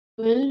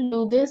will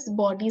do this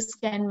body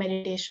scan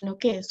meditation.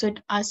 Okay, so it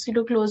asks you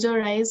to close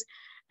your eyes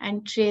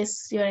and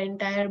trace your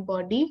entire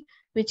body,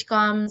 which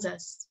calms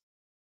us.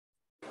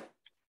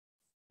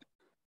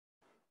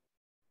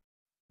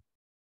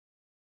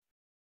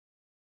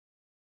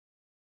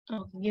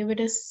 Okay, give it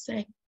a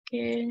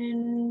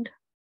second.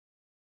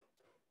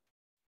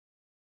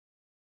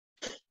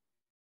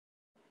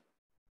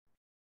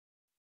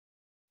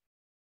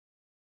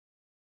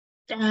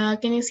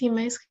 Can you see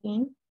my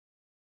screen?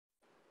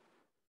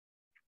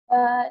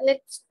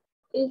 It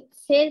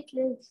says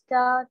let's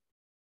start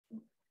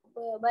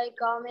by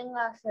calming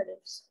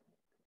ourselves.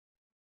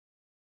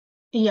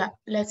 Yeah,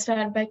 let's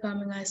start by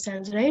calming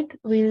ourselves, right?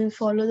 We'll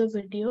follow the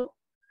video.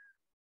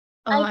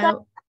 I can't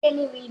see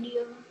any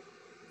video.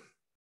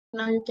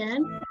 Now you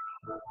can.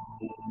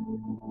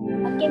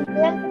 I can hear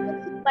the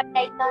music, but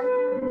I can't.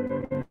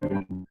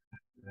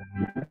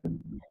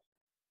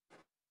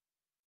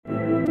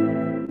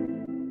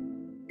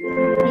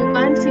 You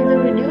can't see the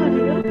video,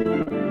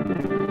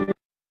 Anirudh?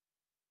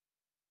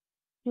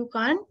 You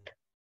can't?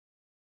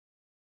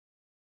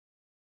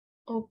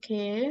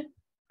 Okay.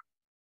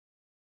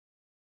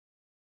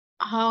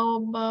 How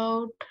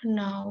about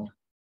now?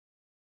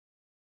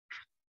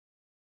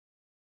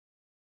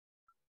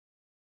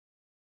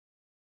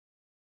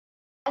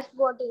 Glass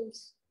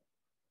bottles.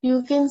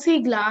 You can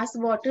see glass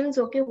bottles.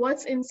 Okay,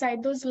 what's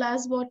inside those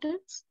glass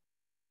bottles?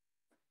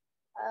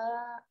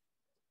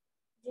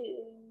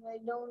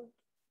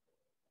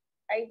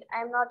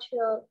 I'm not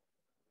sure.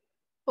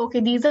 Okay,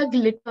 these are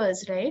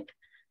glitters, right?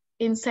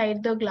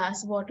 Inside the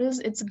glass bottles,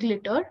 it's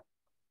glitter.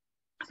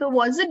 So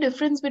what's the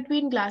difference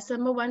between glass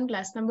number 1,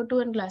 glass number 2,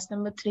 and glass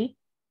number 3?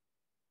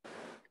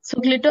 So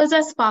glitters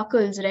are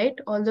sparkles, right?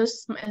 All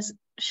those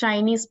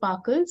shiny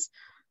sparkles.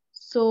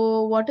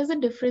 So what is the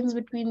difference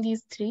between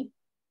these three?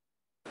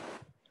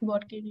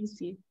 What can you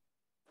see?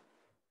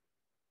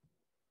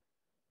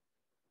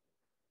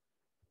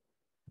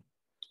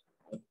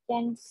 I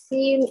can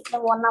see the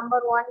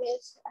number one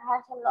has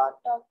a lot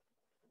of.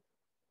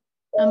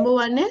 Number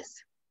one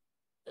is?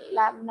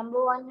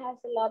 Number one has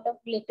a lot of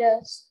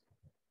glitters.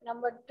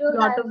 Number two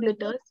lot of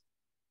glitters.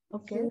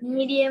 Okay.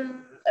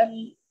 Medium.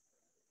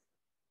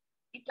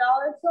 It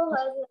also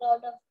has a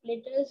lot of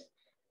glitters,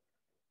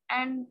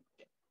 and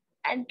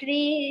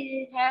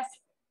three has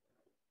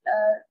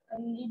a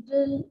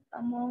little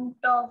amount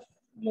of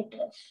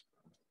glitters.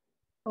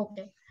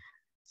 Okay.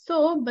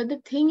 So, but the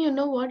thing, you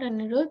know what,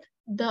 Anirudh?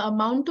 The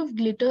amount of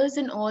glitters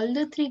in all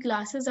the three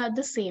glasses are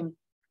the same.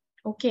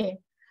 Okay.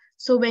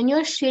 So when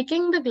you're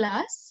shaking the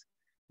glass,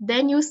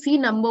 then you see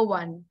number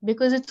one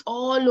because it's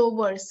all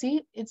over.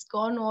 See, it's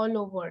gone all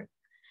over.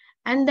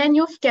 And then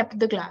you've kept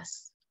the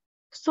glass.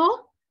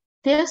 So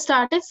they have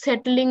started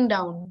settling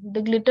down.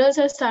 The glitters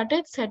have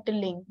started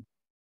settling.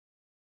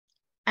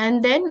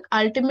 And then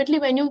ultimately,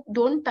 when you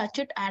don't touch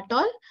it at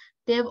all,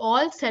 they've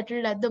all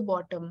settled at the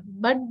bottom.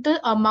 But the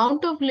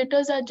amount of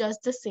glitters are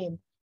just the same.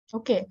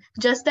 Okay,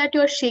 just that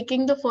you're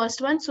shaking the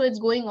first one, so it's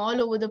going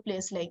all over the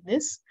place like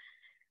this.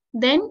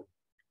 Then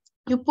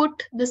you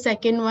put the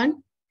second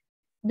one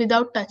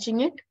without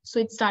touching it, so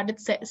it started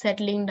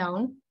settling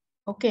down.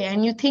 Okay,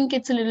 and you think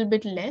it's a little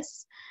bit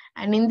less.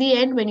 And in the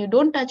end, when you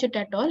don't touch it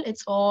at all,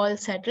 it's all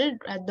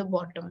settled at the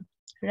bottom,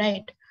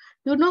 right?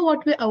 You know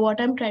what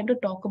I'm trying to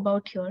talk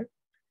about here?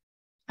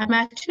 I'm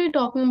actually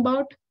talking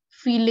about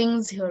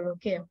feelings here,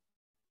 okay?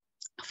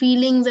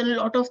 Feelings and a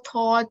lot of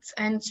thoughts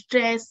and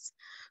stress.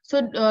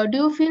 So do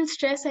you feel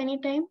stress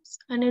anytime,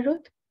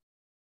 Anirudh?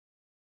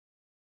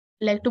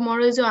 Like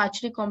tomorrow is your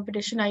archery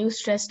competition. Are you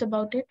stressed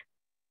about it?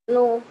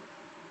 No.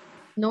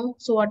 No?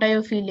 So what are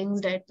your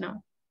feelings right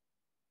now?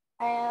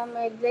 I am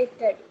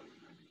excited.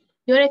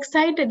 You're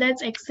excited.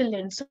 That's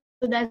excellent. So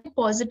that's a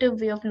positive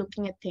way of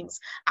looking at things.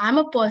 I'm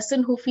a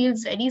person who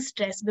feels very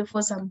stressed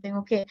before something,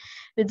 okay?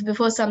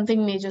 Before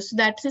something major. So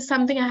that is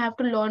something I have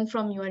to learn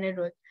from you,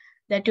 Anirudh,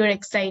 that you're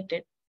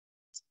excited.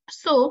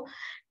 So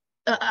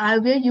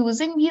we're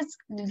using these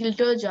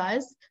glitter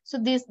jars. So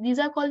these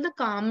are called the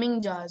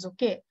calming jars,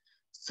 okay?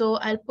 So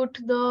I'll put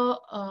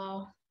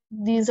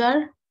these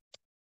are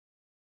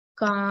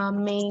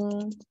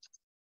calming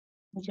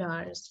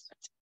jars.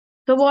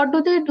 So what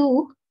do they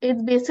do?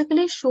 It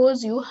basically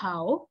shows you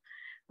how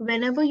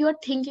whenever you're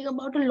thinking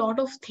about a lot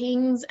of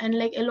things and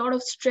like a lot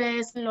of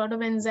stress, a lot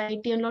of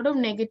anxiety, a lot of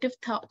negative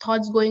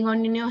thoughts going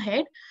on in your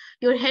head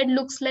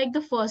looks like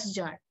the first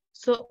jar.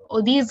 So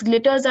these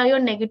glitters are your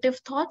negative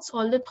thoughts,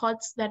 all the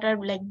thoughts that are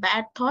like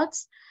bad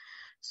thoughts.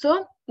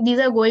 So these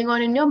are going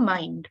on in your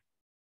mind.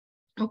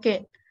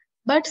 Okay.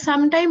 But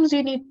sometimes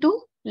you need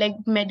to like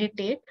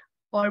meditate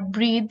or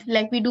breathe,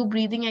 like we do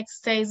breathing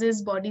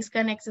exercises, body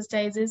scan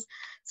exercises.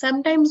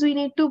 Sometimes we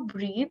need to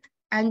breathe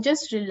and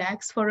just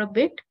relax for a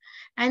bit.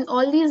 And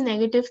all these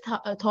negative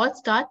thoughts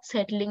start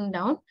settling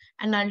down.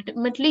 And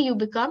ultimately you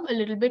become a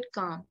little bit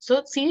calm.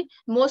 So see,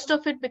 most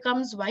of it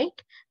becomes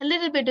white, a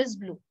little bit is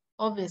blue,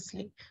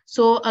 obviously.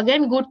 So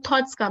again, good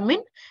thoughts come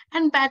in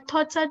and bad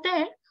thoughts are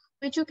there.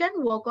 which you can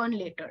work on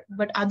later.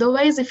 But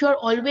otherwise, if you're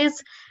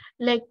always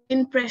like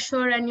in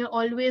pressure and you're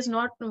always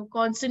not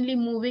constantly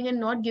moving and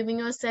not giving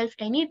yourself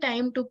any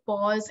time to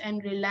pause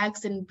and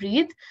relax and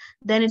breathe,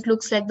 then it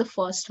looks like the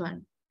first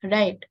one,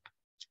 right?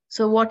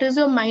 So what is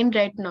your mind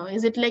right now?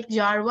 Is it like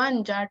jar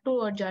 1, jar 2,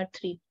 or jar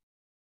 3?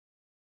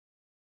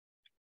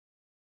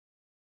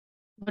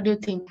 What do you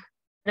think?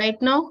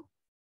 Right now,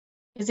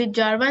 is it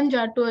jar 1,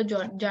 jar 2, or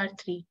jar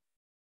 3?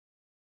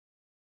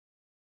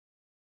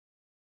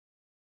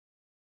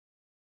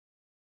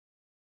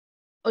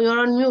 Or you're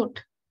on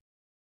mute?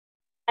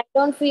 I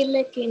don't feel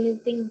like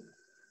anything.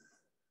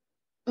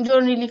 You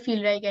don't really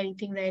feel like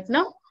anything right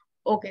now?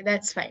 Okay,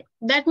 that's fine.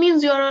 That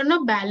means you're on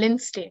a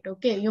balanced state,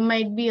 okay? You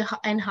might be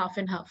and half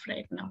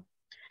right now.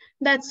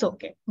 That's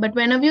okay. But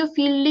whenever you're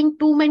feeling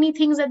too many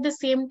things at the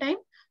same time,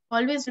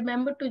 always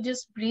remember to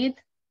just breathe,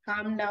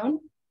 calm down,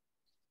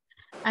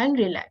 and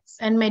relax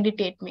and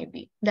meditate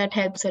maybe. That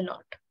helps a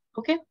lot,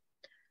 okay?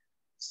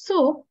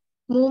 So,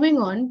 moving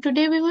on,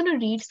 today we're going to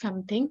read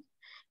something.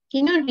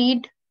 Can you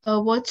read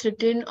what's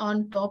written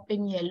on top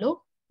in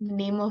yellow? The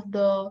name of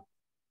the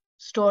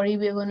story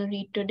we're going to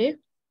read today.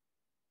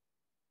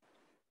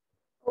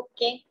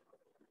 Okay.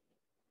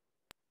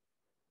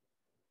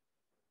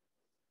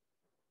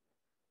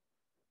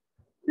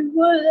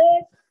 Before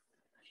that,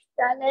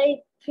 shall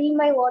I fill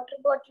my water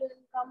bottle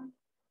and come?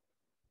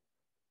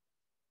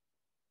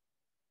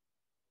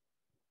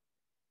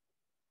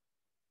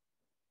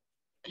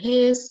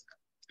 Hey,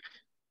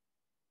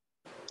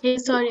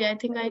 sorry, I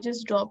think I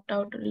just dropped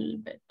out a little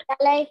bit.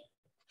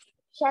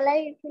 Shall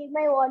I fill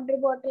my water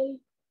bottle?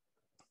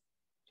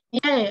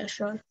 Yeah,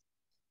 sure.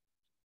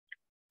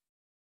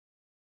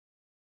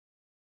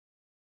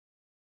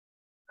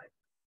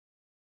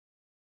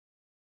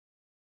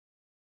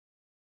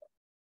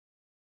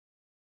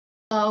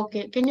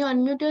 Okay, can you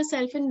unmute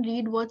yourself and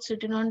read what's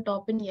written on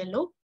top in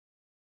yellow?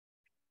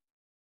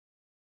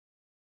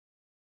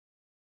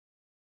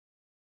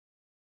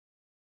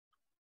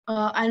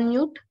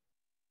 Unmute.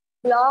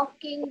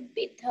 Blocking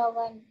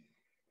Beethoven.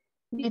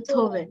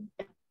 Beethoven.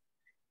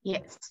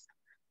 Yes.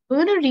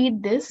 We're going to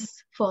read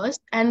this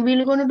first, and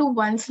we're going to do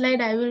one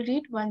slide I will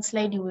read, one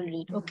slide you will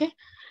read, okay?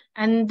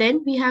 And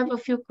then we have a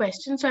few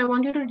questions. So I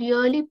want you to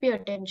really pay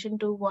attention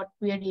to what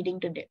we are reading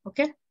today,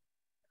 okay?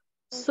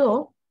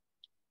 So,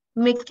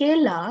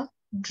 Michaela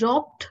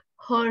dropped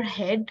her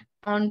head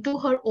onto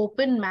her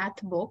open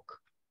math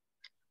book,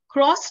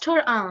 crossed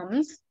her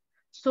arms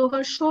so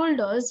her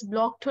shoulders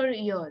blocked her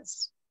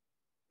ears,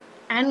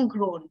 and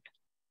groaned.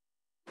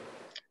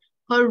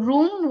 Her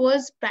room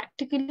was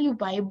practically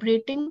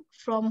vibrating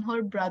from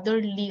her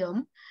brother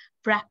Liam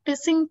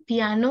practicing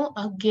piano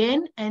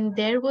again, and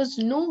there was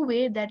no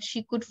way that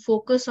she could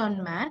focus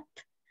on math.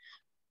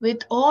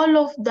 With all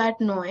of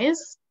that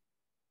noise,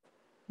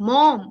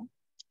 "Mom,"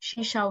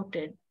 she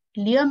shouted,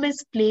 "Liam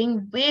is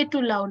playing way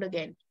too loud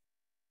again."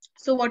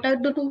 So what are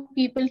the two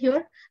people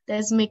here?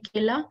 There's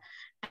Michaela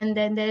and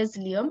then there's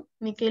Liam.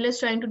 Michaela is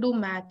trying to do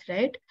math,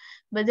 right?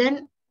 But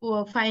then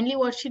finally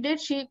what she did,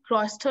 she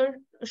crossed her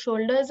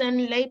shoulders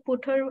and like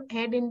put her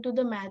head into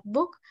the math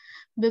book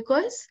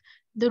because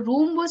the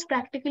room was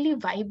practically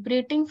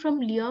vibrating from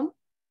Liam,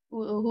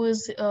 who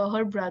is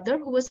her brother,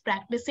 who was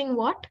practicing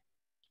what?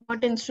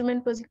 What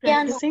instrument was he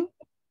practicing?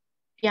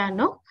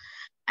 Piano.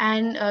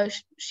 And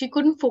she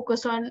couldn't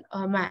focus on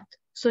math.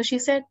 So she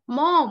said,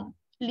 "Mom,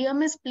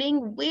 Liam is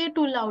playing way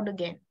too loud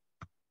again."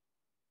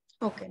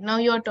 Okay, now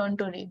your turn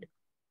to read.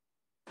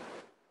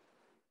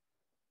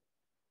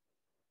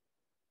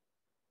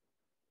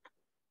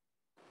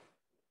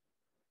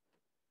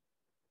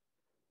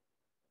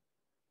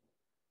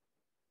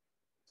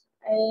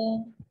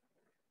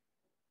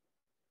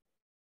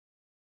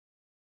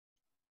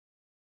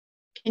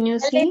 Can you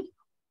see?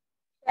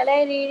 Shall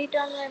I read it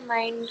on my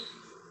mind?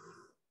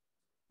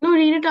 No,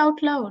 read it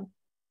out loud.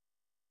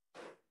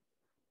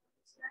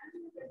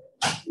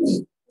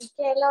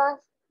 Michaela's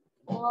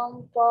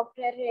mom popped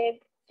her head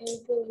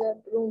into the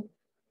room.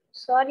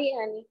 "Sorry,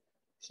 honey,"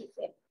 she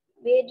said.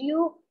 "Were you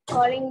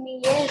calling me?"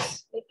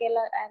 "Yes,"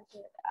 Michaela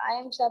answered. "I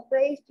am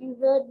surprised you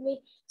heard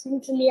me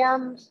since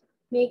Liam's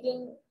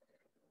making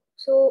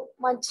so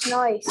much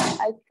noise.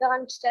 I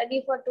can't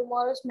study for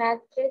tomorrow's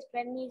math test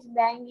when he's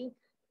banging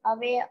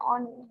away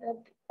on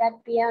that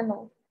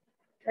piano."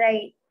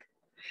 "Right,"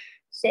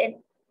 said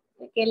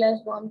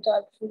Michaela's mom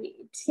thoughtfully.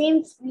 "It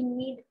seems we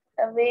need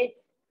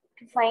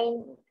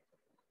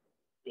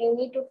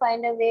to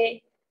find a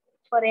way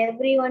for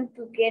everyone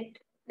to get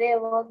their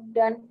work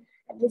done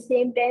at the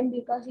same time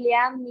because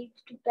Liam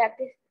needs to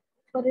practice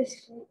for his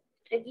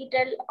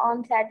recital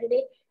on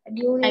Saturday, and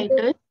you need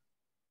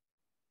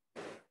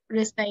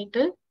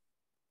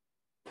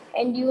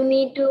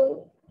to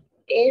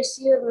ace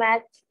your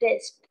math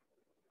test."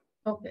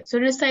 Okay, so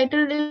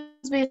recital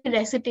is basically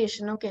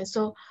recitation. Okay,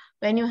 so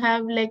when you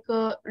have like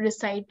a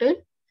recital,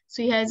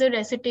 so he has a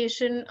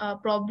recitation,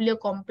 probably a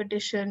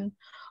competition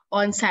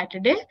on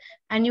Saturday,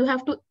 and you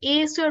have to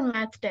ace your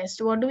math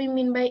test. What do we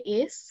mean by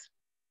ace?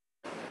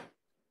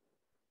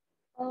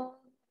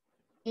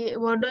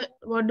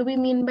 What do we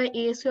mean by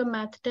ace your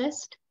math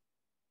test?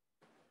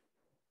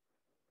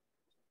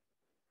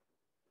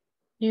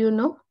 Do you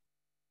know?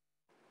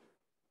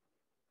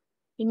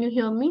 Can you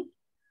hear me?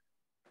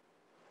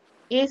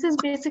 Ace is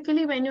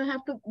basically when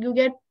you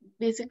get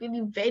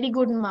basically very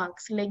good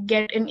marks, like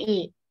get an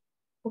A.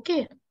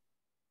 Okay.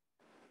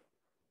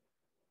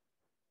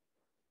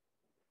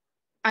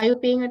 Are you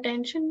paying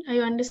attention? Are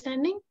you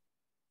understanding?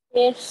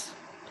 Yes.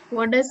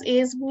 What does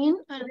Ace mean,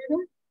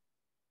 Anirudh?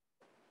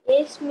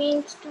 This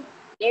means to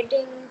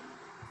getting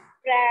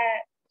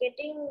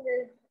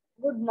the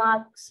good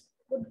marks,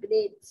 good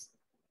grades.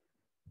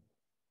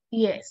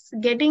 Yes,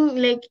 getting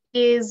like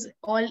A's,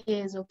 all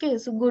A's. Okay,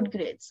 so good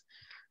grades.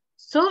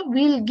 So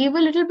we'll give a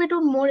little bit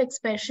of more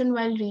expression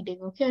while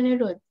reading. Okay,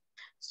 Anirudh.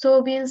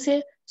 So we'll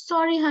say,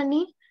 sorry,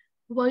 honey,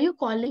 were you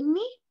calling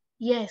me?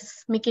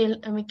 Yes,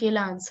 Michaela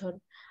answered.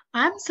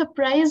 I'm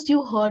surprised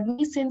you heard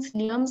me since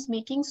Liam's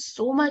making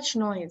so much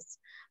noise.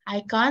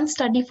 I can't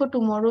study for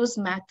tomorrow's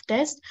math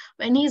test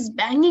when he's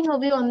banging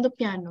away on the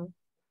piano.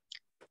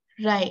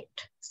 Right,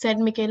 said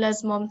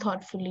Michaela's mom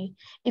thoughtfully.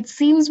 It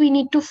seems we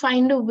need to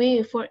find a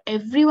way for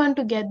everyone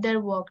to get their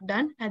work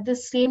done at the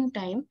same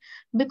time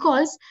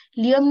because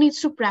Liam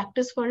needs to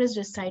practice for his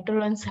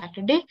recital on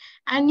Saturday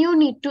and you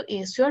need to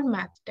ace your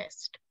math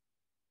test.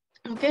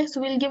 Okay,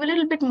 so we'll give a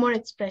little bit more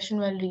expression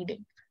while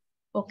reading.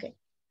 Okay,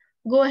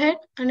 go ahead,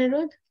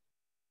 Anirudh.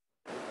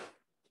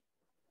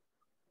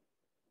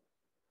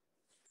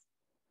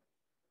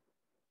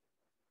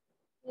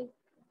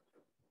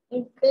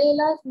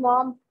 Michaela's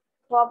mom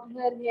popped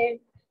her head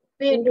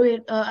Wait, into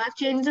wait. I've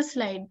changed the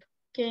slide.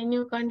 Can't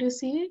you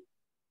see it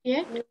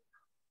yet?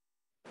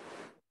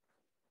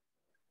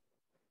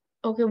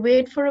 Okay,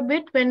 wait for a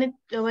bit. When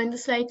the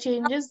slide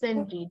changes,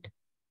 then read.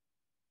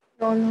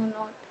 No,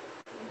 not.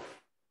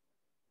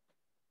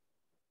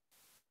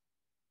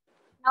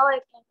 Now I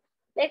can.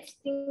 Let's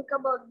think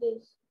about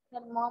this.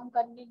 Her mom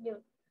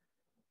continued.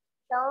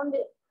 Sound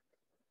is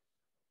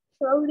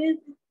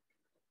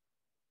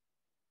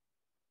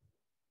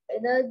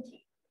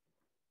energy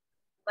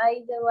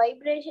by the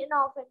vibration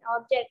of an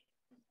object.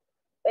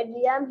 When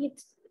Liam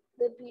hits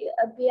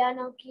a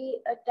piano key,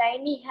 a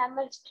tiny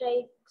hammer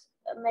strikes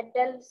a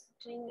metal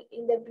string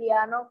in the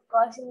piano,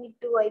 causing it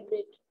to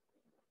vibrate.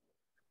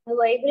 The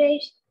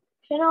vibration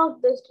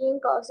of the string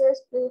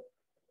causes the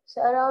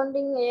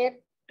surrounding air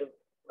to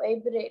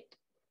vibrate,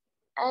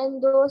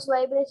 and those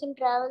vibrations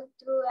travel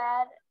through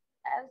air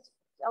as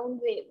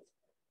sound waves.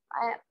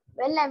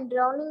 I'm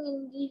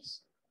drowning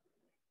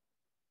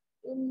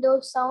in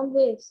those sound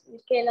waves,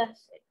 Michaela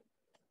said.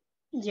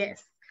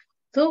 Yes.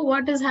 So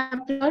what is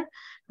happening here?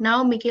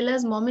 Now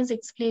Michaela's mom is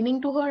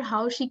explaining to her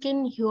how she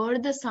can hear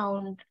the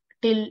sound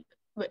till,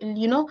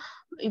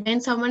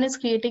 when someone is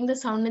creating the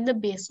sound in the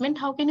basement,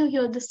 how can you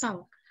hear the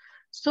sound?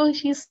 So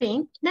she's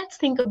saying, let's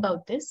think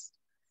about this.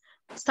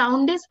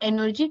 Sound is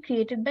energy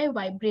created by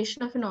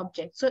vibration of an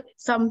object. So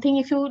something,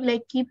 if you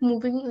like keep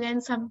moving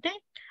and something,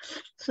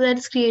 so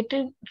that's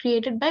created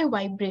by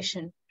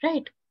vibration,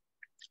 right?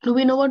 Do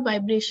we know what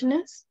vibration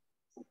is?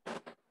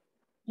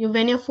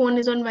 When your phone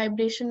is on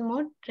vibration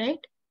mode, right?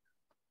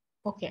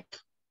 Okay.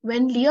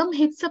 When Liam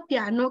hits a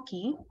piano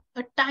key,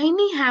 a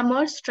tiny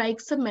hammer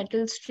strikes a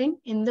metal string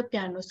in the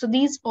piano. So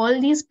all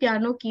these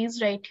piano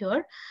keys right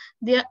here,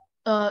 they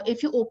are,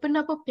 if you open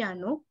up a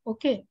piano,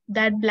 okay,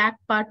 that black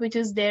part which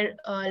is there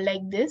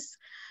like this,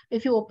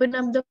 if you open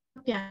up the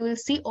piano, you will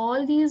see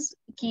all these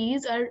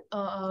keys are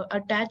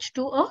attached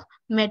to a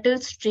metal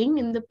string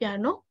in the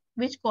piano,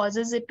 which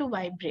causes it to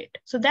vibrate.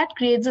 So that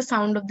creates the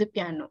sound of the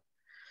piano.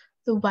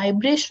 The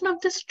vibration of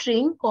the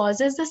string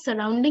causes the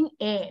surrounding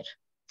air.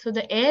 So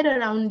the air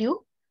around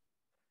you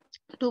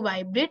to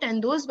vibrate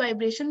and those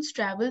vibrations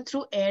travel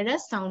through air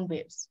as sound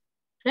waves,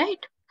 right?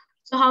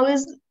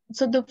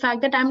 So the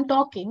fact that I'm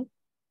talking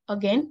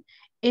again,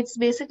 it's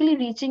basically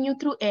reaching you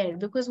through air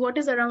because what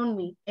is around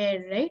me?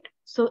 Air, right?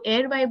 So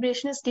air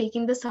vibration is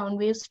taking the sound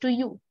waves to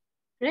you,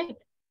 right?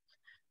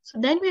 So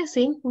then we're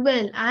saying,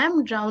 well, I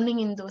am drowning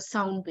in those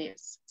sound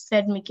waves,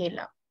 said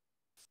Michaela.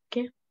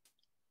 Okay.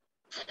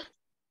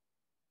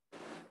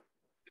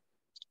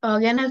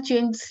 Again, I've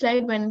changed the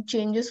slide. When it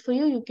changes for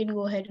you, you can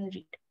go ahead and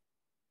read.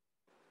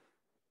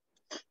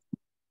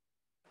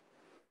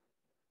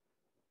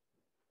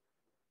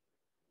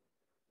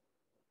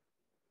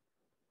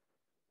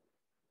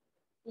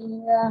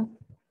 Yeah.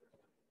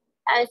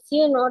 As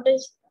you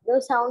notice, the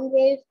sound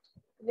waves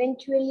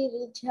eventually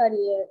reach her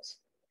ears.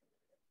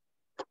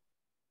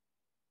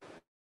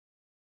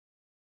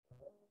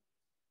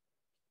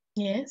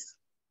 Yes.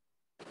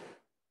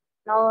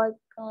 Now I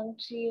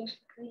can't see your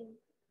screen.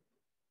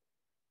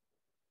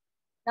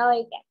 Now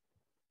I can.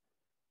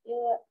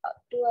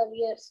 To our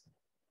ears.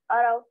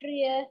 Our outer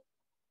ear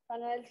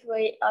funnels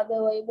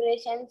other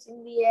vibrations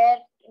in the air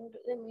into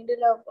the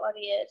middle of our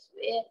ears,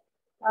 where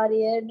our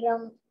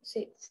eardrum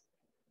sits.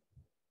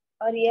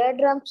 Our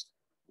eardrums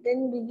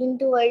then begin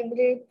to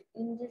vibrate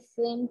in the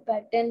same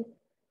pattern.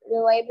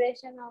 The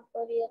vibration of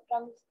our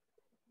eardrums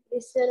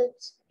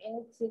results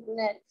in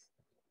signals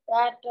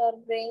that our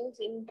brains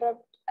interpret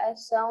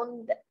as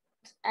sound,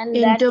 and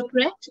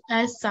Interpret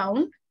as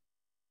sound.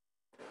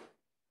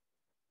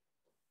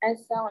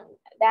 as sound.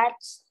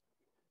 That's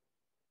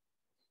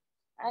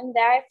And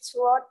that's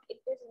what it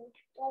is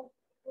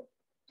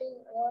interpreting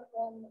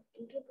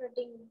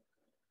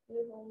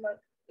your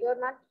homework. You're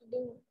not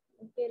kidding,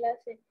 Michaela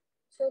said.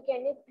 So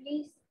can you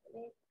please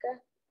make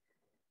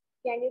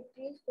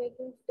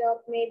him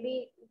stop?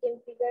 Maybe we can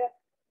figure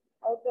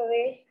out a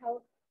way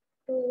how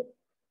to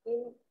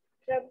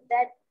interrupt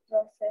that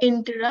process.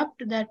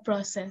 Interrupt that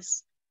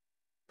process.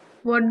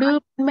 What do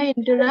you mean by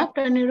interrupt,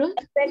 Anirudh? I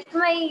wet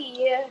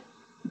my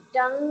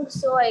tongue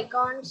so I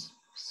can't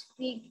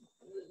speak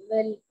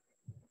well.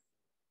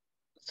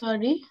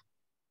 Sorry?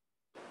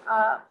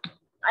 I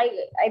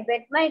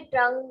bit my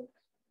tongue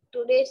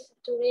today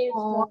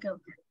Oh, okay.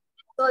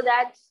 so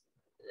that's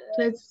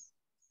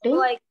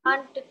So I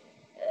can't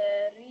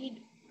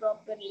read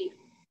properly.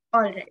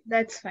 All right,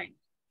 that's fine.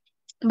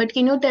 But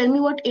can you tell me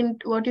what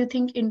you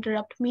think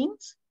interrupt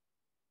means?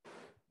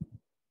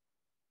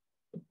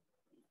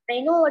 I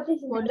know what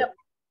is interrupt.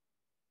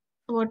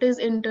 What is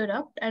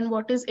interrupt and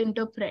what is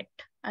interpret?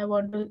 I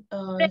want to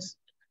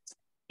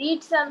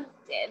read some,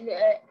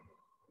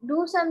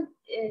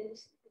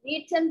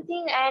 read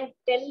something and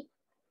tell.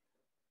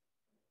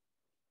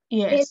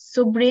 Yes,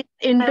 so brain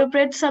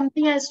interprets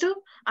something as to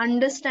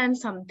understand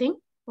something,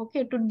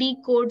 okay, to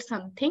decode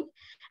something,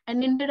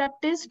 and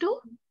interrupt is to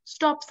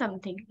stop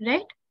something,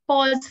 right?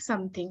 Pause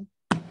something,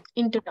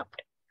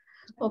 interrupt.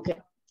 Okay,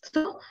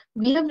 so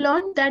we have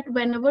learned that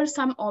whenever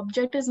some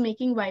object is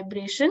making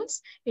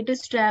vibrations, it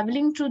is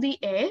traveling through the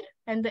air,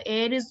 and the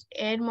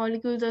air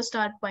molecules are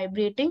start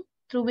vibrating,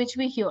 through which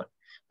we hear.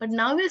 But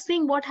now we're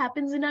seeing what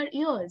happens in our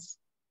ears.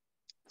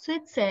 So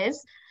it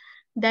says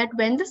that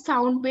when the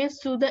sound waves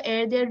through the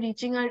air, they are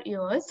reaching our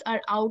ears,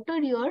 our outer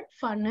ear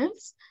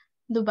funnels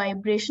the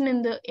vibration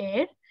in the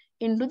air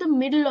into the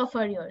middle of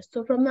our ears.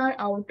 So from our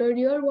outer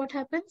ear, what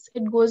happens?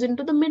 It goes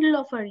into the middle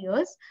of our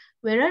ears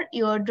where our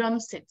eardrum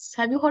sits.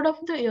 Have you heard of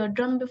the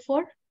eardrum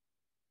before?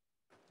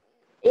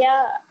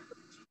 Yeah.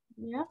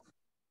 Yeah.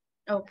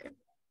 Okay.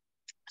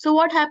 So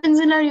what happens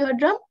in our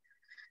eardrum?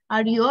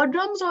 Our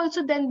eardrums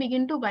also then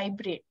begin to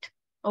vibrate.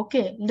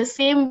 Okay, the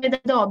same way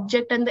that the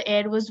object and the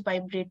air was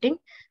vibrating,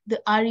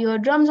 our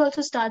eardrums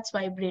also starts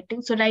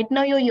vibrating. So right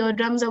now your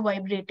eardrums are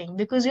vibrating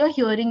because you're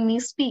hearing me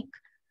speak.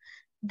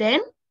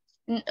 Then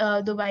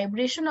the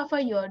vibration of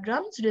our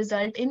eardrums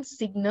result in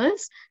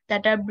signals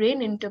that our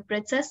brain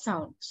interprets as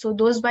sound. So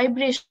those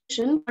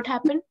vibrations, what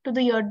happened to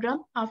the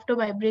eardrum after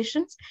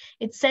vibrations?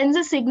 It sends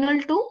a signal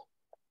to,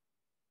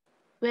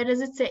 where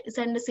does it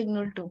send a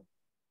signal to?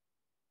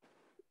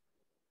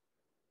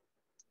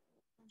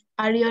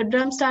 Our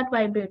eardrums start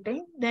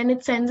vibrating, then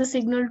it sends a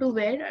signal to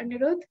where,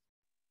 Anirudh?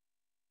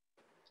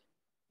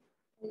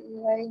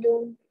 I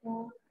don't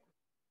know.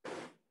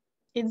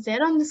 It's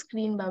there on the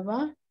screen,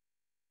 Baba.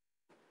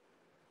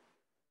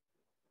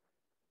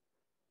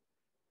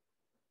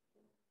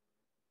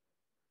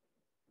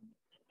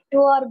 To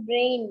our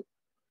brain.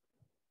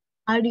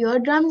 Our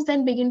eardrums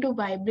then begin to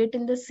vibrate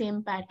in the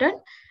same pattern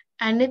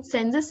and it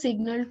sends a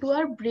signal to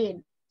our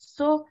brain.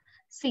 So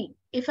see,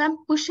 if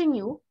I'm pushing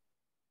you,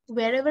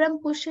 wherever I'm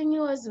pushing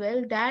you as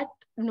well, that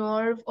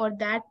nerve or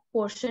that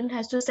portion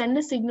has to send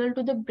a signal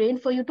to the brain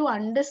for you to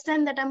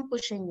understand that I'm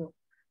pushing you.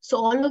 So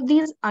all of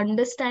these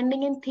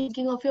understanding and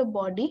thinking of your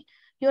body,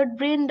 your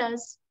brain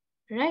does,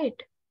 right?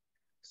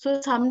 So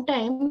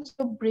sometimes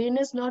your brain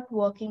is not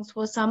working.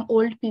 For some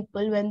old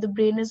people, when the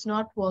brain is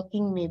not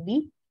working,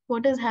 maybe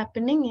what is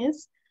happening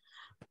is,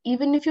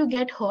 even if you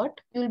get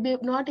hurt, you'll be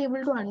not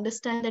able to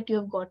understand that you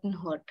have gotten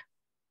hurt.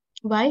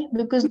 Why?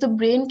 Because the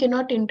brain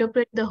cannot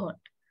interpret the hurt.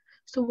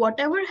 So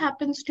whatever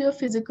happens to your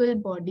physical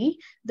body,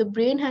 the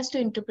brain has to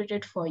interpret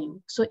it for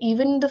you. So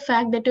even the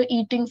fact that you're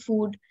eating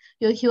food,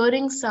 you're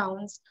hearing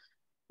sounds,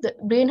 the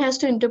brain has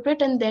to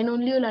interpret, and then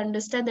only you'll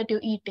understand that you're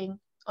eating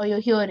or you're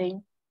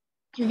hearing.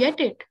 You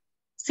get it?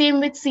 Same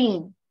with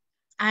seeing.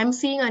 I'm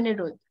seeing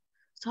Anirudh.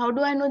 So how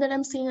do I know that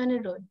I'm seeing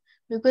Anirudh?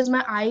 Because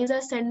my eyes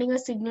are sending a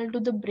signal to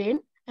the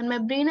brain and my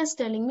brain is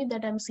telling me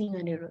that I'm seeing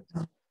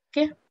Anirudh.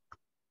 Okay?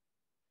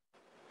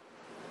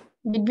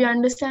 Did we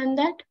understand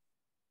that?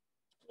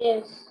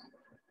 Yes.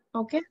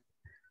 Okay.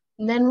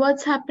 Then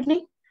what's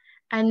happening?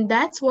 And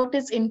that's what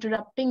is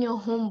interrupting your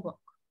homework.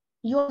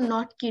 You're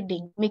not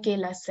kidding,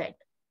 Michaela said.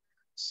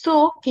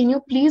 So can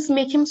you please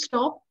make him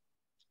stop?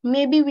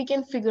 Maybe we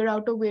can figure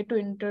out a way to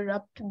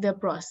interrupt the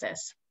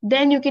process.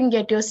 Then you can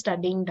get your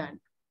studying done.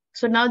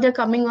 So now they're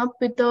coming up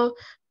with a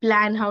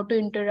plan how to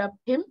interrupt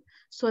him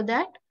so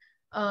that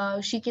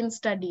she can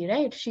study,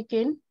 right? She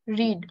can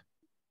read,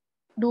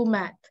 do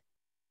math.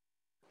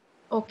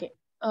 Okay.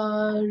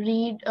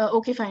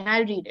 Okay, fine.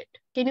 I'll read it.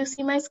 Can you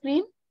see my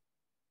screen?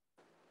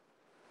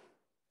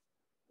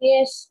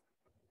 Yes.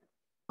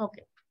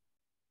 Okay.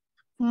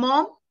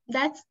 Mom,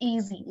 that's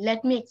easy.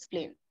 Let me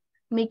explain.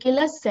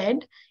 Michaela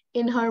said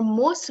in her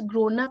most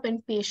grown-up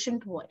and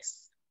patient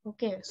voice.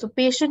 Okay, so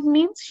patient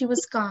means she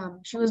was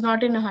calm. She was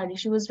not in a hurry.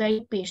 She was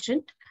very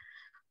patient.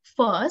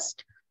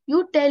 First,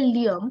 you tell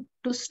Liam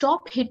to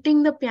stop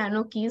hitting the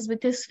piano keys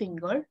with his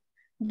finger.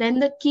 Then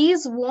the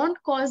keys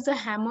won't cause the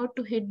hammer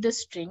to hit the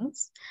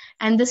strings,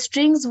 and the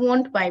strings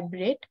won't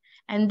vibrate,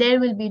 and there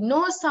will be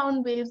no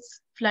sound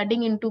waves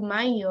flooding into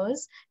my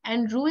ears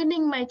and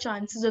ruining my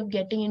chances of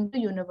getting into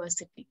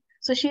university.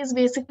 So she is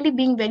basically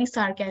being very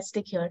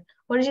sarcastic here.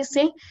 What is she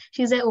saying?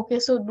 She's like, okay,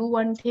 so do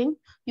one thing.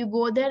 You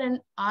go there and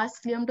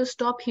ask Liam to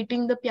stop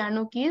hitting the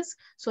piano keys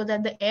so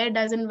that the air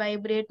doesn't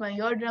vibrate, my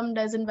eardrum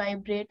doesn't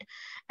vibrate,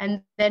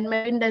 and then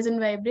my wind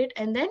doesn't vibrate,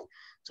 and then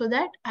so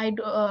that I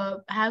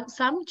have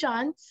some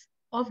chance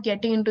of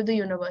getting into the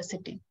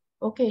university.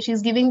 Okay,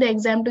 she's giving the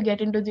exam to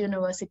get into the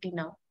university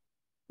now.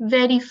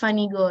 Very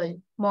funny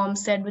girl, mom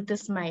said with a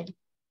smile.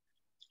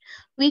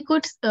 We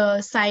could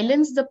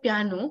silence the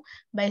piano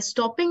by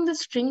stopping the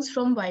strings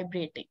from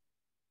vibrating.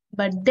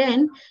 But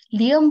then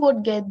Liam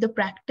would get the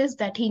practice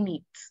that he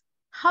needs.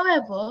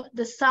 However,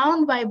 the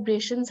sound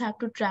vibrations have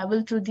to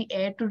travel through the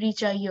air to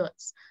reach our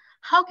ears.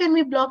 How can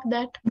we block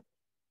that?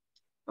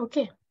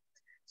 Okay.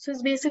 So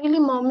it's basically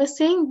mom is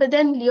saying, but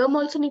then Liam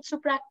also needs to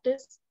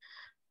practice.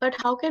 But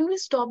how can we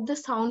stop the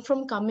sound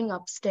from coming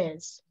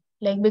upstairs?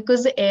 Like,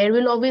 because the air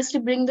will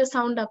obviously bring the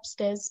sound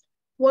upstairs.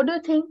 What do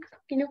you think?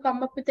 Can you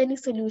come up with any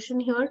solution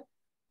here?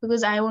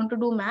 Because I want to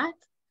do math.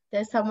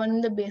 There's someone in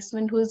the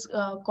basement who's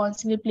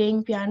constantly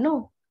playing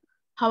piano.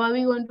 How are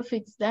we going to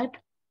fix that?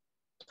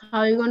 How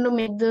are you going to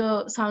make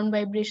the sound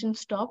vibration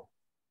stop?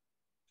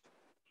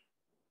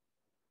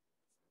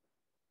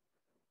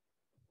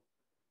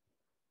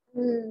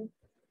 You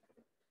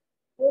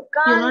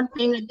can't. You're not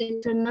paying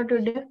attention now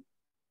today?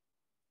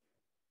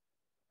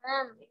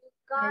 Ma'am, you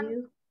Are can't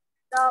you?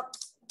 stop.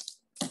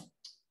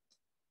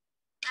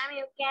 Ma'am,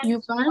 you can't.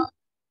 You can't?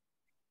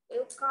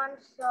 You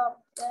can't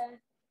stop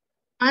there.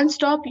 Can't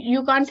stop?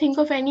 You can't think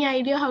of any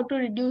idea how to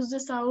reduce the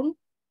sound?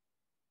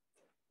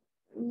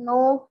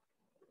 No.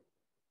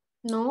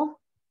 No?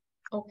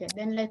 Okay,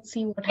 then let's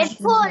see what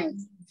Headphones.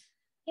 happens.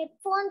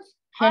 Headphones.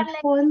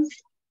 Headphones.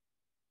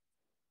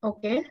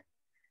 Okay.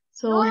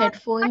 So No,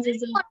 headphones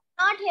is not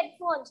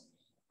headphones.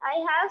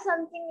 I have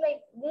something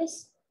like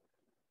this.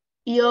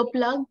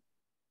 Earplug.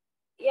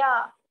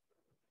 Yeah.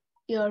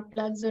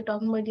 Earplugs. We're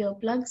talking about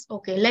earplugs.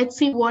 Okay, let's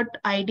see what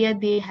idea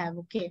they have.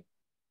 Okay.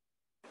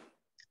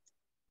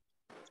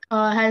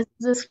 Has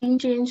the screen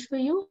changed for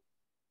you?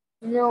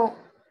 No.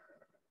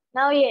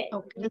 Now yeah.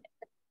 Okay.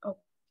 Oh.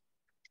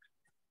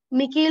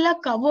 Michaela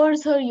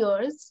covers her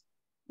ears.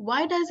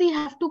 Why does he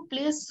have to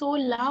play so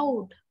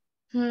loud?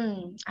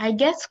 I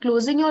guess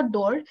closing your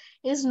door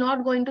is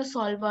not going to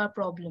solve our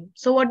problem.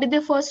 So what did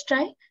they first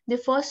try? They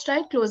first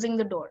tried closing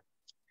the door.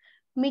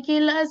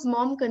 Michaela's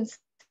mom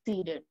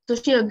conceded, so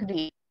she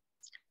agreed.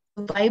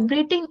 The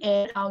vibrating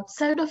air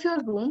outside of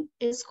your room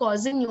is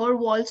causing your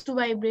walls to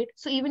vibrate.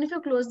 So even if you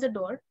close the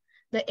door,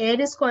 the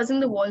air is causing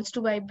the walls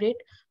to vibrate,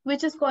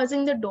 which is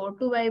causing the door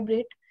to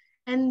vibrate.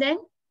 And then,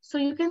 so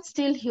you can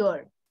still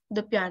hear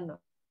the piano.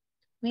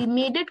 We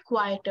made it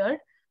quieter,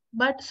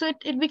 but so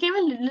it became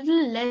a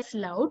little less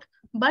loud,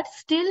 but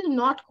still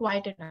not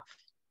quiet enough.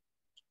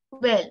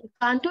 Well,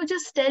 can't you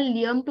just tell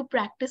Liam to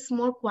practice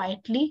more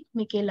quietly?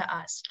 Michaela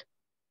asked.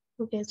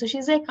 Okay, so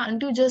she's like,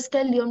 can't you just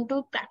tell Liam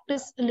to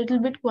practice a little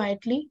bit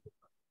quietly?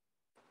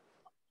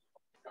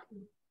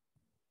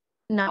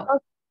 Now.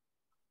 Okay.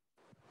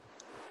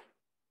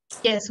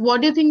 Yes,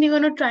 what do you think they're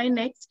going to try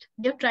next?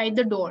 They've tried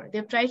the door.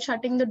 They've tried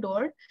shutting the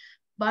door,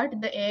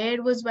 but the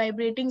air was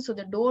vibrating, so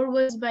the door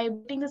was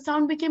vibrating. The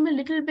sound became a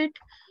little bit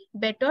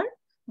better,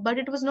 but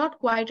it was not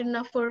quiet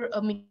enough for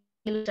a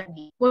Michaela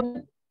study.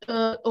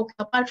 Okay,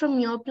 apart from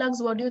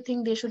earplugs, what do you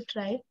think they should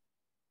try?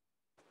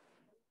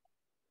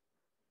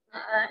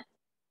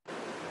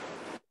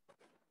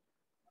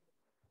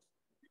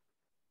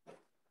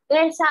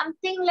 There's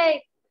something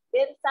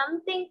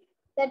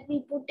that we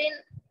put in,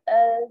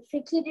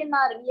 fix it in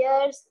our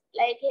ears,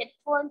 like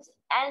headphones,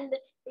 and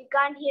we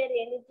can't hear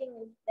anything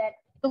with that.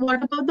 So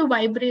what about the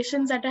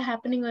vibrations that are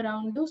happening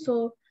around you?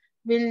 So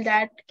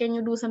can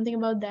you do something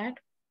about that?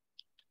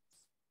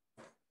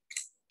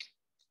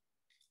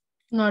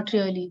 Not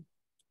really.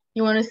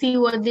 You want to see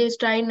what they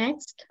try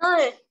next?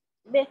 No,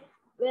 they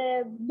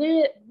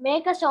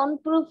make a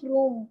soundproof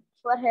room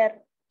for her.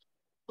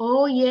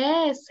 Oh,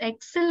 yes.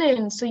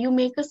 Excellent. So you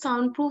make a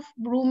soundproof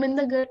room in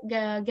the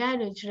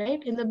garage,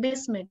 right? In the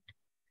basement.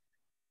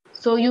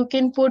 So you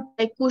can put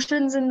like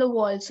cushions in the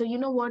wall. So you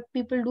know what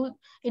people do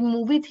in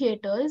movie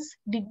theaters?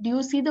 Do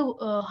you see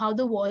how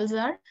the walls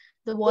are?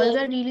 The walls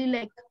are really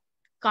like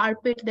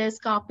carpet. There's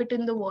carpet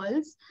in the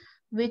walls,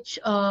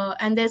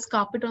 and there's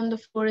carpet on the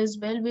floor as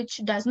well, which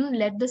doesn't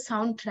let the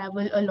sound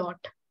travel a lot,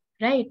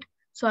 right?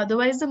 So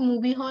otherwise the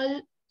movie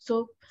hall,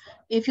 so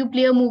if you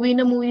play a movie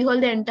in a movie hall,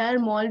 the entire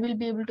mall will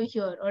be able to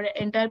hear, or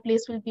the entire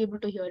place will be able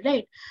to hear,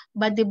 right?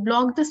 But they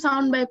block the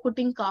sound by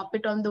putting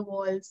carpet on the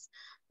walls,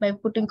 by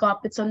putting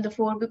carpets on the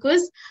floor,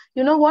 because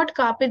you know what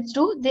carpets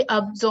do? They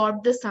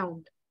absorb the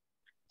sound.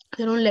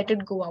 They don't let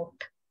it go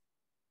out.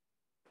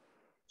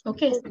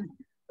 Okay,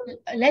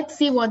 let's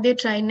see what they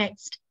try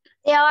next.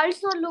 They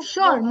also look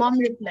sure, good. Mom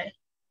replied.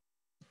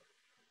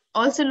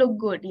 Also look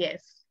good,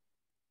 yes.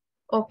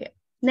 Okay,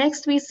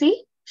 next we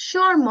see,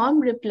 sure, Mom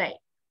replied.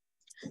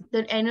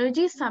 The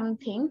energy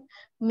something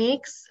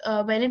makes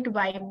when it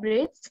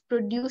vibrates,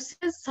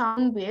 produces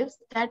sound waves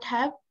that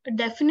have a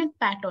definite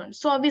pattern.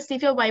 So obviously,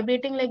 if you're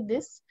vibrating like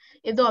this,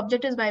 if the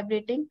object is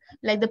vibrating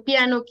like the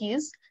piano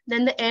keys,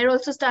 then the air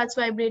also starts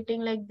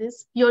vibrating like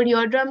this. Your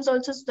eardrums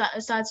also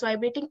starts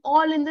vibrating,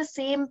 all in the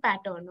same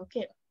pattern.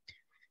 Okay.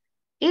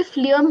 If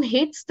Liam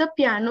hits the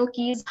piano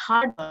keys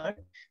harder,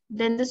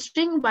 then the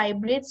string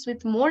vibrates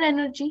with more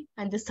energy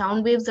and the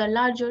sound waves are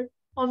larger.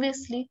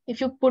 Obviously,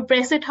 if you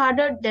press it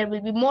harder, there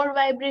will be more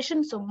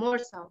vibration, so more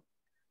sound.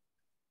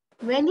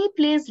 When he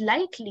plays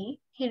lightly,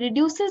 he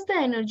reduces the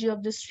energy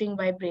of the string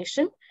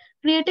vibration,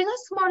 creating a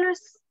smaller,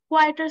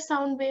 quieter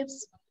sound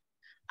waves.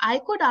 I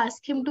could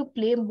ask him to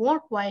play more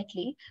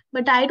quietly,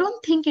 but I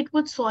don't think it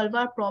would solve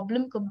our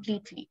problem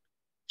completely.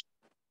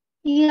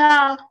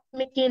 Yeah,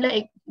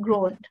 Michaela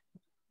groaned.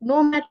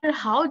 No matter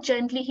how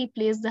gently he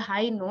plays the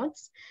high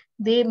notes,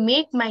 they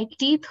make my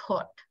teeth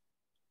hurt.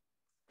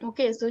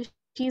 Okay, so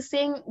she's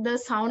saying the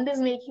sound is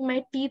making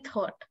my teeth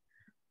hurt.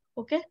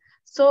 Okay,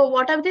 so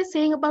what are they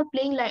saying about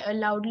playing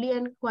loudly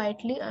and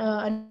quietly,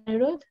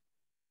 Anirudh?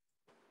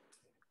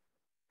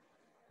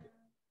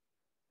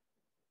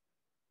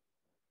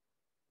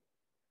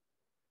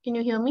 Can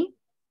you hear me?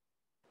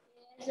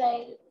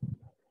 Yes,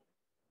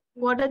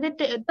 What are they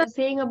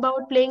saying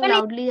about playing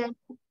loudly and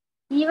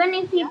even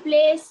if he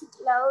plays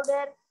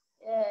louder,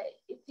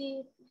 if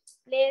he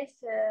plays,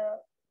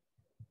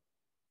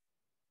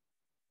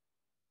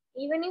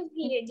 even if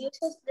he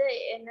reduces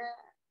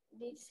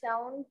the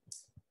sound,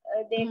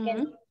 they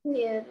can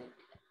hear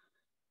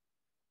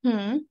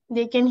it.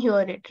 They can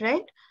hear it,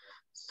 right?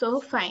 So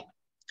fine.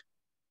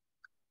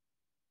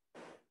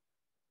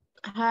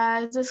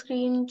 Has the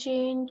screen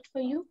changed for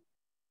you?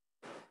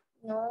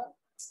 No.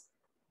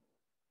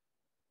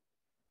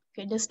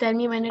 Okay, just tell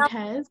me when it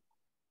has.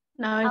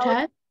 Now it How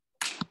has.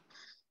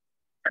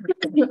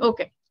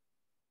 Okay.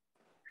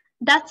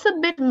 That's a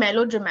bit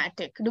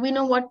melodramatic. Do we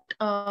know what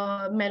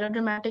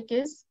melodramatic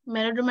is?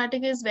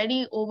 Melodramatic is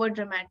very over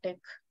dramatic.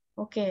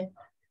 Okay.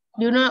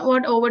 Do you know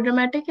what over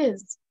dramatic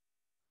is?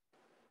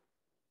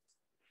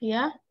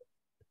 Yeah.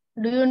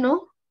 Do you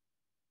know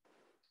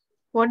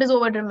what is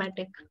over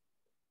dramatic?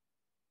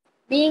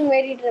 being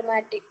very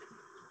dramatic.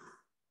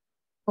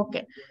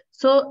 Okay.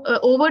 So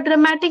over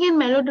dramatic and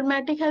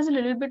melodramatic has a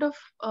little bit of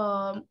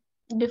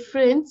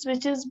difference,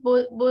 which is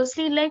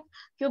mostly like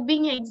you're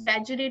being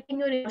exaggerating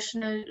your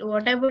emotional,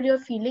 whatever you're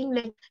feeling.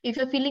 Like if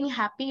you're feeling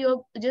happy,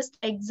 you're just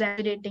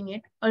exaggerating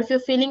it, or if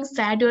you're feeling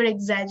sad, you're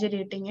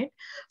exaggerating it.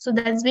 So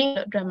that's being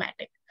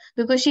dramatic.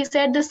 Because she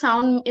said the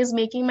sound is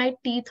making my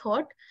teeth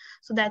hurt.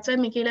 So that's why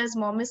Michaela's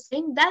mom is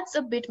saying that's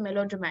a bit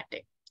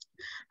melodramatic.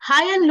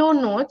 High and low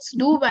notes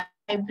do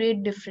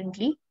vibrate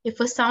differently. If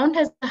a sound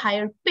has a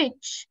higher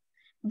pitch,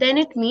 then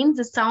it means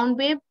the sound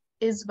wave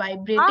is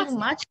vibrating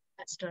much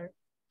faster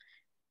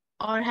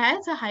or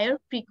has a higher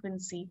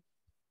frequency.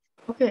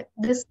 Okay,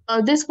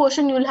 this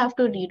portion you will have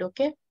to read,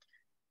 okay?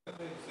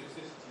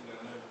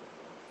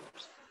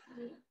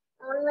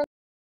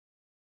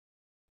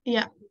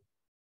 Yeah.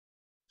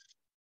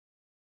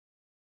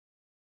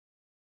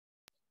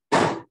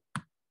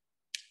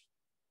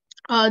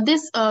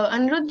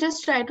 Anirudh,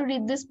 just try to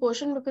read this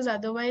portion because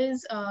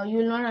otherwise you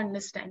will not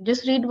understand.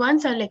 Just read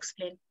once, I'll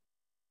explain.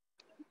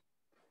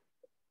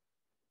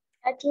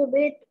 That's a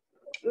bit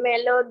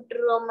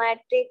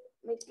melodramatic,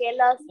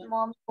 Michaela's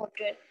mom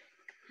noted.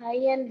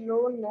 High and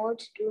low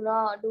notes do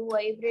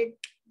vibrate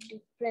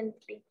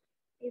differently.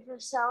 If a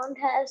sound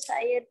has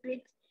higher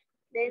pitch,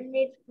 then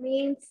it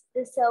means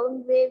the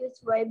sound wave is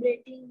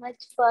vibrating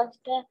much faster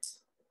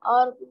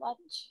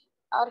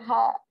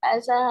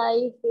as a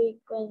high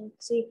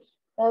frequency.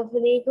 The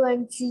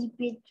frequency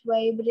pitch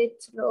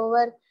vibrates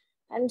lower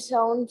and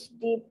sounds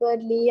deeper.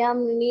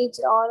 Liam needs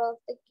all of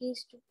the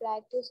keys to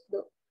practice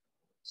though.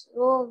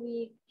 So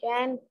we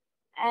can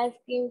ask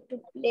him to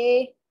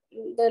play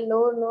the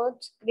low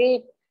notes.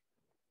 Great.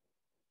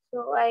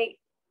 So I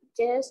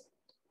just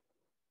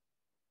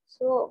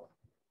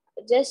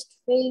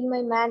failed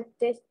my math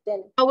test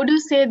then. How would you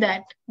say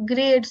that?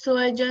 Great, so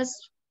I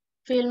just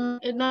film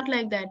it, not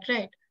like that,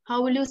 right?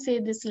 How will you say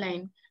this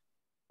line?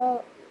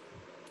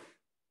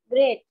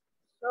 Great.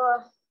 So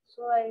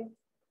I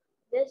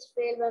just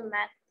failed my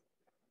math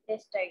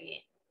test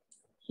again.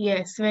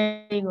 Yes,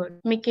 very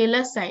good.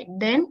 Michaela side.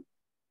 Then?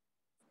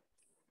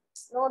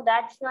 No,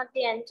 that's not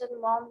the answer,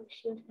 Mom.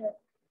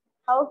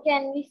 How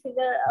can we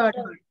figure out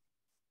a...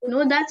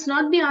 No, that's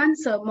not the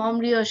answer, Mom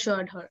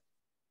reassured her.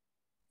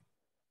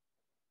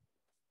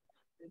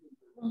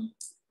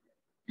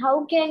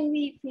 How can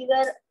we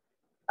figure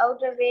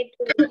out a way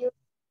to reduce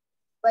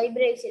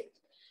vibrations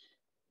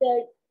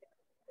that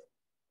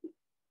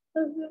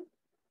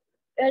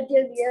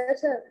your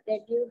ears are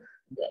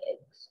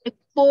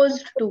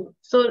exposed to?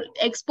 So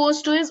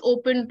exposed to is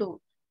open to.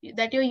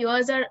 That your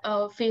ears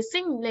are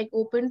facing, like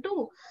open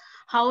to.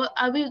 How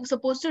are we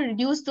supposed to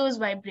reduce those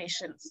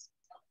vibrations?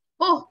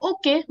 Oh,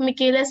 okay,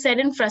 Michaela said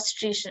in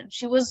frustration.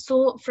 She was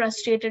so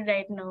frustrated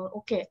right now.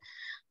 Okay,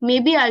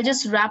 maybe I'll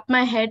just wrap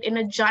my head in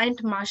a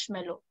giant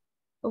marshmallow.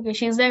 Okay,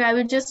 she's like, I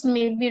will just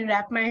maybe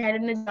wrap my head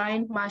in a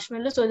giant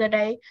marshmallow so that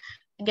I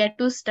get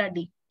to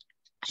study.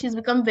 She's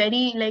become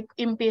very like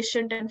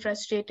impatient and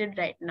frustrated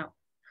right now.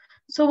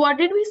 So what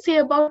did we say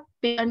about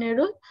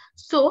Anirudh?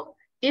 So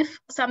if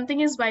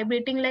something is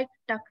vibrating like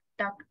tuck,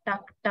 tuck,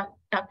 tuck, tuck,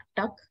 tuck,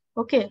 tuck,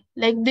 okay,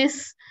 like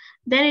this,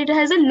 then it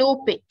has a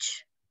low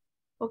pitch,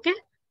 okay?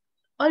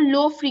 A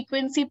low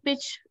frequency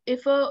pitch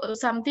if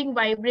something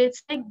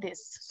vibrates like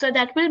this. So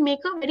that will make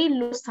a very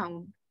low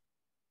sound.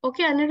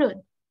 Okay,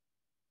 Anirudh?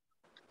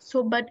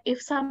 So, but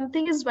if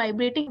something is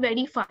vibrating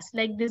very fast,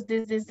 like this,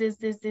 then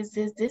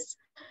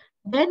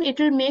it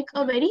will make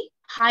a very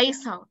high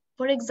sound.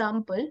 For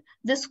example,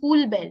 the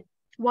school bell.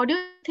 What do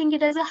you think?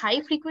 It has a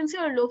high frequency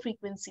or low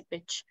frequency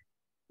pitch?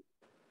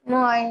 No,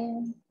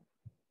 high,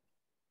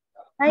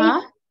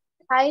 Huh?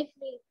 high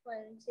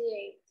frequency,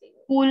 I think.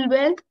 School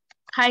bell,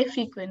 high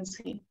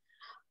frequency.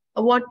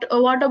 What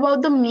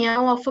about the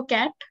meow of a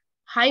cat?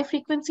 High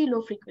frequency,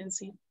 low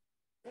frequency?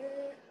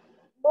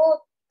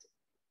 Both.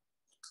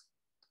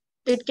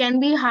 It can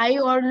be high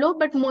or low,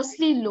 but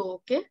mostly low,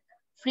 okay?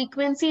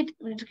 Frequency,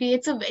 it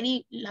creates a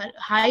very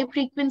high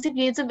frequency,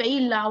 creates a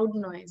very loud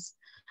noise.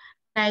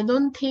 I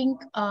don't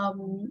think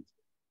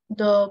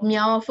the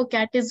meow of a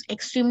cat is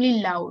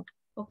extremely loud.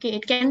 Okay,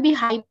 it can be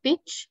high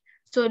pitch,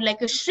 so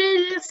like a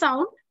shrill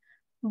sound,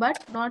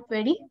 but not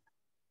very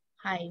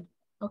high.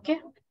 Okay,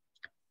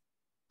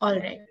 all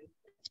right.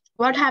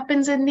 What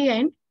happens in the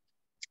end?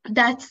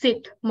 That's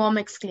it, mom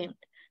exclaimed,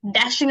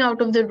 dashing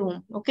out of the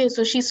room. Okay,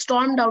 so she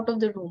stormed out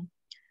of the room.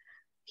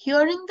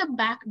 Hearing the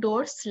back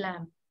door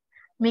slam,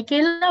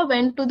 Michaela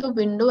went to the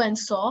window and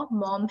saw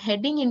mom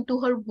heading into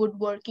her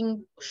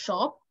woodworking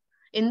shop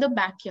in the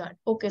backyard.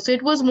 Okay, so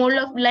it was more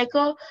of like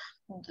a,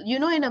 you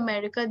know, in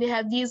America, they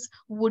have these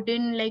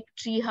wooden like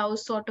tree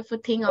house sort of a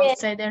thing Yes,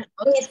 outside their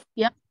house. yes,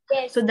 Yeah.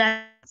 yes. So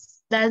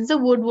that's the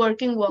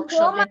woodworking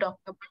workshop they're talking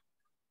about.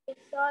 I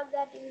saw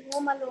that in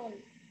Home Alone.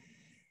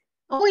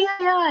 Oh,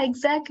 yeah,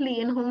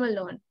 exactly. In Home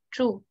Alone.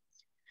 True.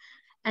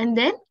 And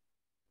then,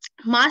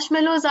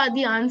 marshmallows are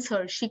the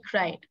answer, she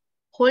cried,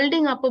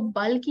 holding up a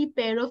bulky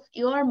pair of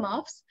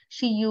earmuffs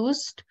she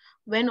used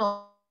when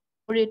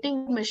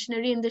operating her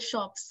machinery in the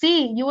shop.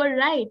 See, you were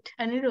right,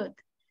 Anirudh.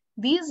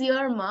 These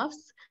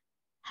earmuffs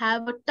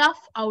have a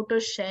tough outer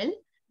shell,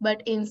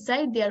 but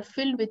inside they are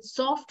filled with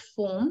soft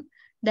foam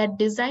that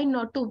designed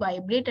not to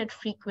vibrate at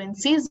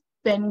frequencies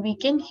when we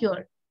can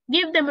hear.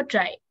 Give them a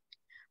try.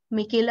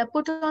 Michaela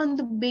put on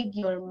the big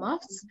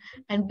earmuffs,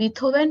 and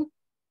Beethoven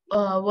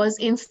was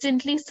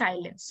instantly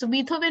silenced. So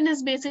Beethoven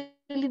is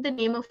basically the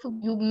name of a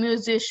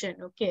musician.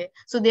 Okay,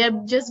 so they are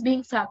just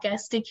being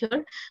sarcastic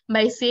here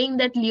by saying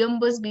that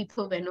Liam was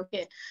Beethoven.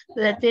 Okay,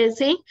 so that they're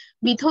saying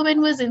Beethoven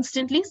was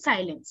instantly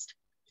silenced.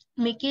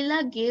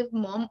 Michaela gave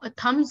mom a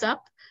thumbs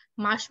up.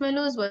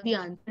 Marshmallows were the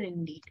answer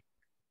indeed.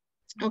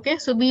 Okay,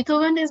 so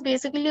Beethoven is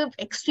basically an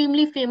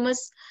extremely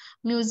famous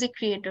music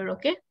creator.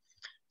 Okay,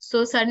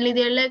 so suddenly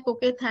they're like,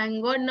 okay,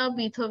 thank God now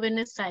Beethoven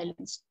is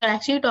silenced. They're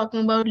actually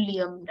talking about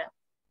Liam.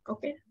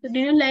 Okay, so do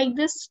you like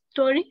this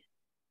story?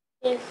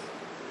 Yes.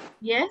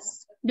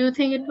 Yes. Do you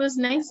think it was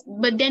nice?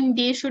 But then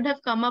they should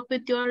have come up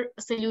with your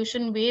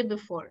solution way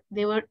before.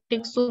 They were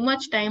take so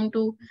much time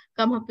to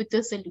come up with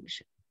a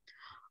solution.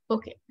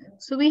 Okay,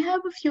 so we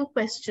have a few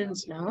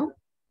questions now,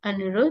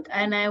 Anirudh,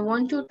 and I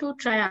want you to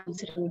try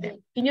answering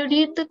them. Can you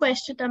read the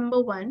question number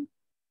 1?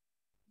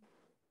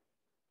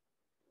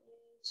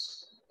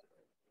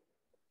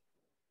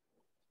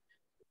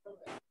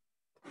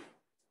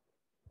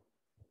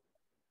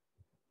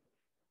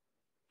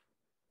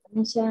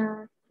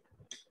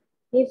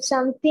 If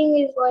something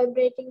is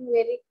vibrating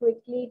very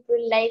quickly, it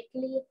will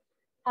likely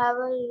have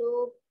a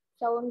low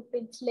sound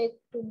pitch like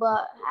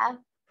tuba, have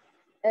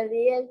a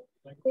real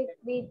quick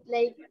beat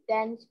like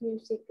dance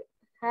music,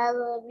 have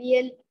a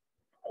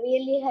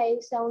really high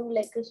sound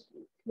like a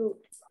flute.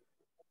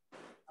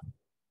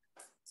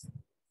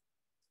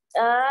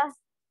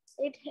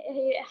 It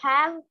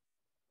have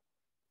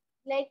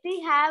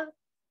likely have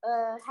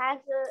has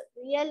a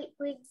real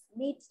quick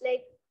beats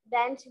like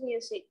dance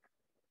music.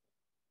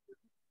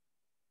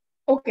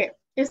 Okay,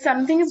 if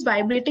something is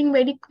vibrating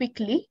very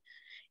quickly,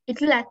 it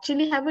will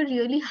actually have a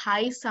really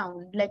high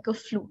sound like a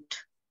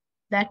flute.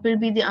 That will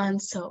be the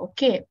answer.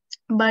 Okay,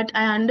 but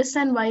I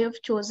understand why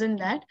you've chosen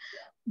that.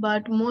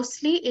 But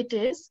mostly it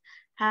is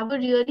have a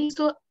really,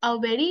 so a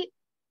very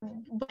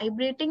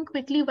vibrating,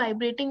 quickly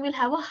vibrating will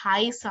have a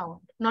high sound,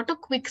 not a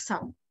quick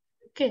sound.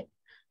 Okay,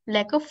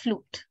 like a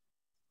flute.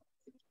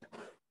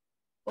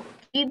 Okay,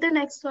 read the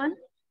next one.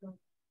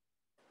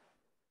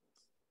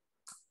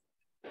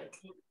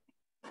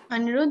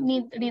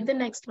 Anirudh, read the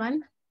next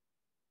one.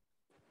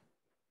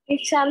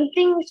 If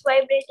something is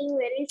vibrating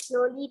very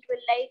slowly, it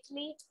will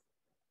likely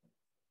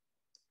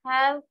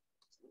have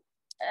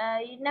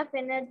enough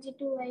energy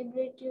to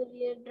vibrate your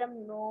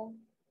eardrum. No.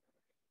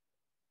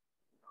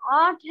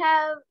 Not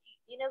have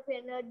enough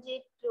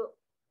energy to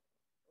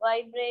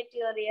vibrate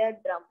your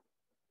eardrum.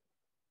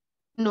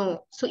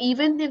 No. So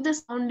even if the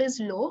sound is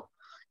low,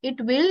 it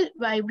will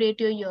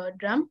vibrate your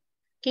eardrum.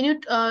 Can you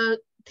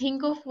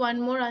think of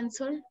one more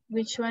answer.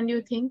 Which one do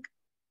you think?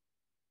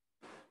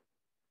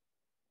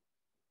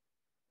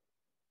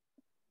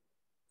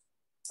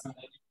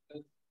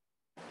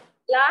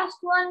 Last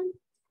one.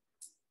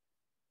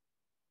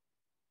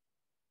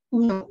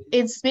 No,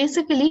 it's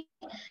basically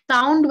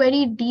sound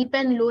very deep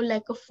and low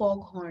like a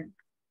foghorn.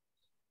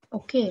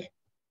 Okay.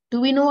 Do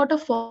we know what a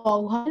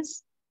foghorn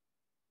is?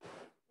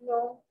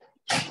 No.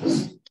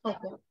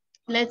 Okay.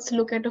 Let's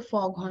look at a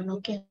foghorn.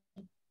 Okay.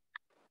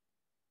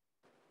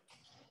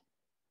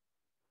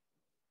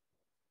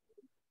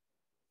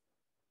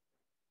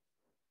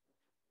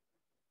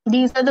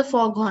 These are the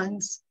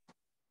foghorns.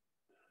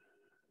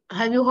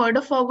 Have you heard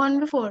of foghorn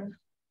before?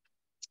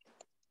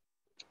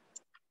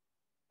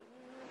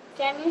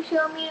 Can you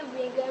show me a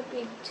bigger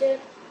picture?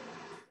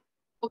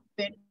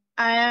 Okay.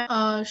 I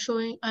am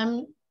showing.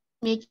 I'm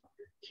making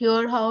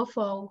here how a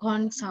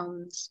foghorn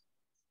sounds.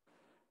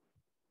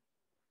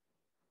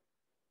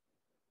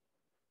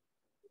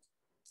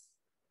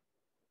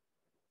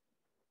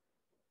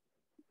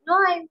 No,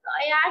 I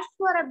asked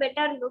for a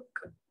better look.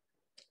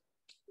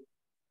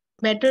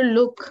 Better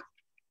look.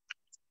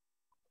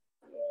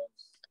 Yes.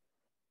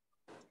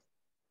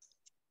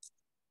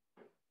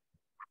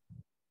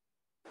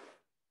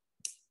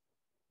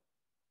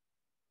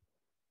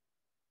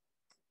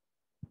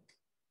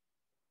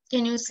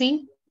 Can you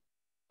see?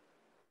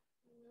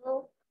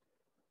 No.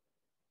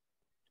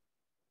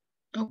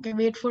 Okay,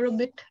 wait for a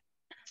bit.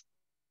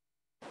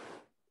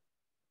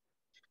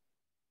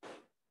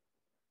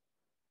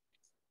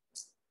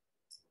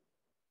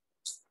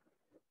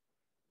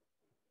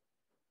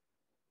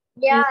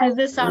 Yeah. This is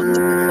the sound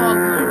of a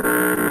foghorn.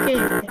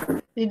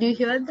 Okay. Did you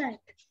hear that?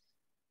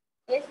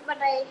 Yes, but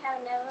I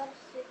have never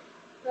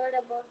heard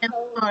about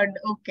how. Heard.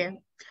 Okay.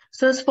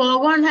 So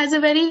foghorn has a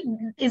very,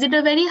 is it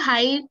a very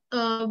high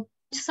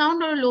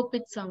sound or a low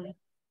pitch sound?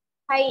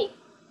 High.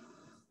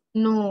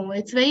 No,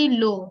 it's very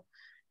low.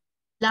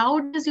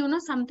 Loud is,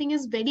 something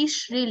is very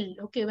shrill.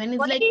 Okay, when it's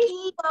Why like,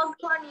 is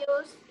foghorn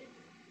used?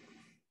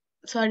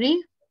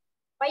 sorry,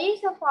 Why is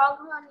a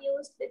foghorn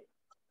used?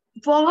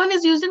 foghorn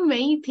is used in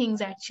many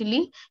things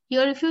actually.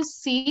 Here, if you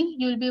see,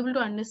 you'll be able to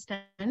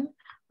understand.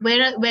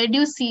 Where do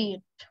you see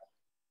it?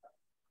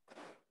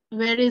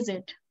 Where is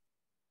it?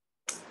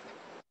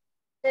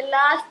 The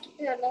last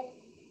pillar.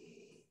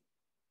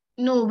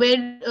 No,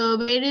 where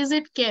is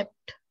it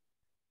kept?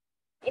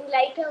 In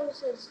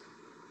lighthouses.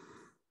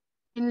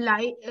 In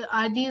light,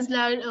 are these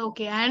light?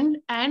 Okay,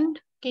 and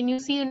can you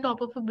see on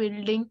top of a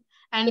building?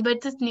 And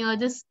but it's near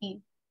the sea.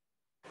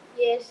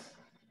 Yes.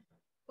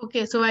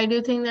 Okay, so why do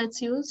you think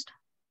that's used?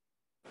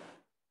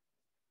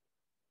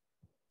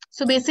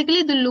 So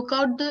basically, the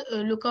lookout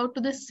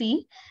to the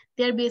sea.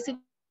 They are basically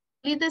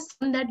the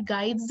sound that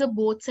guides the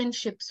boats and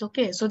ships.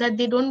 Okay, so that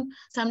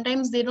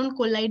sometimes they don't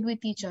collide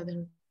with each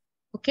other.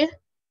 Okay,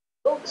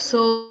 Okay.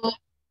 so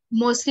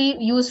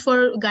mostly used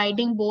for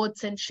guiding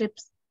boats and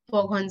ships.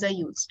 Foghorns are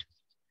used.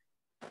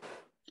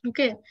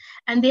 Okay,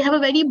 and they have a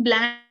very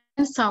bland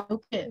sound.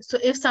 Okay, so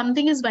if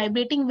something is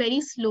vibrating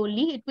very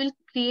slowly, it will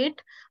create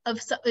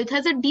it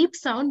has a deep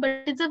sound,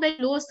 but it's a very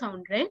low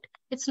sound, right?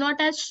 It's not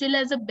as shrill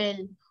as a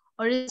bell,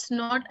 or it's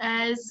not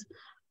as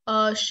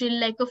shrill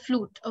like a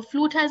flute. A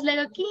flute has like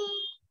a key,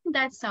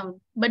 that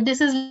sound, but this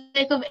is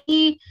like a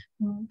very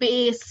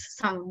bass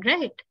sound,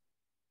 right?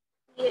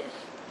 Yes.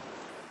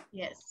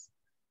 Yes.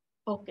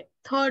 Okay,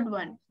 third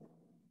one.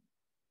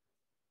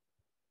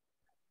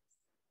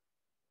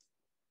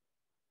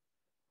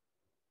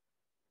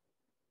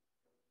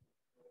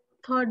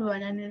 Third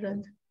one,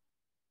 Anirudh.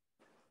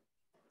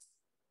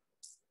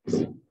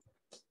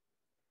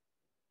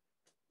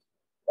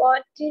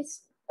 What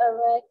is a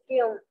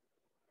vacuum?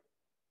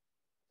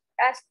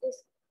 As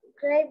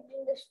described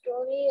in the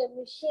story, a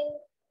machine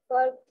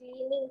for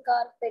cleaning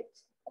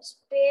carpets, a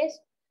space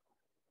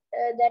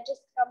that is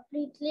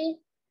completely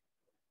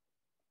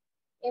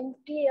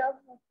empty of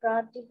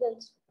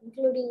particles,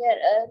 including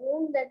a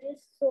room that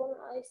is so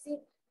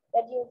noisy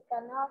that you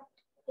cannot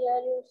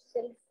hear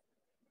yourself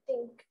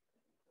think.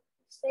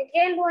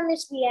 Second one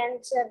is the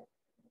answer.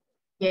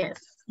 Yes,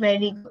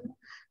 very good.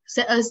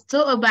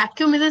 So a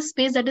vacuum is a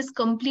space that is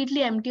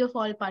completely empty of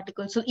all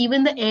particles. So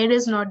even the air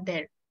is not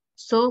there.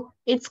 So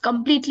it's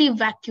completely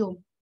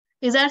vacuum.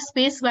 Is our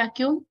space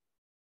vacuum?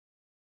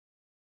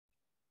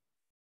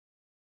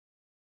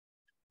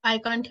 I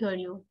can't hear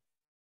you.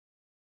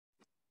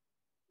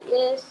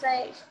 Yes,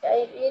 I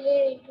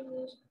really need to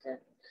use the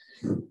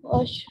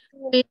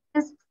washroom.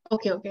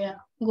 Okay, yeah,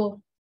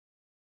 go.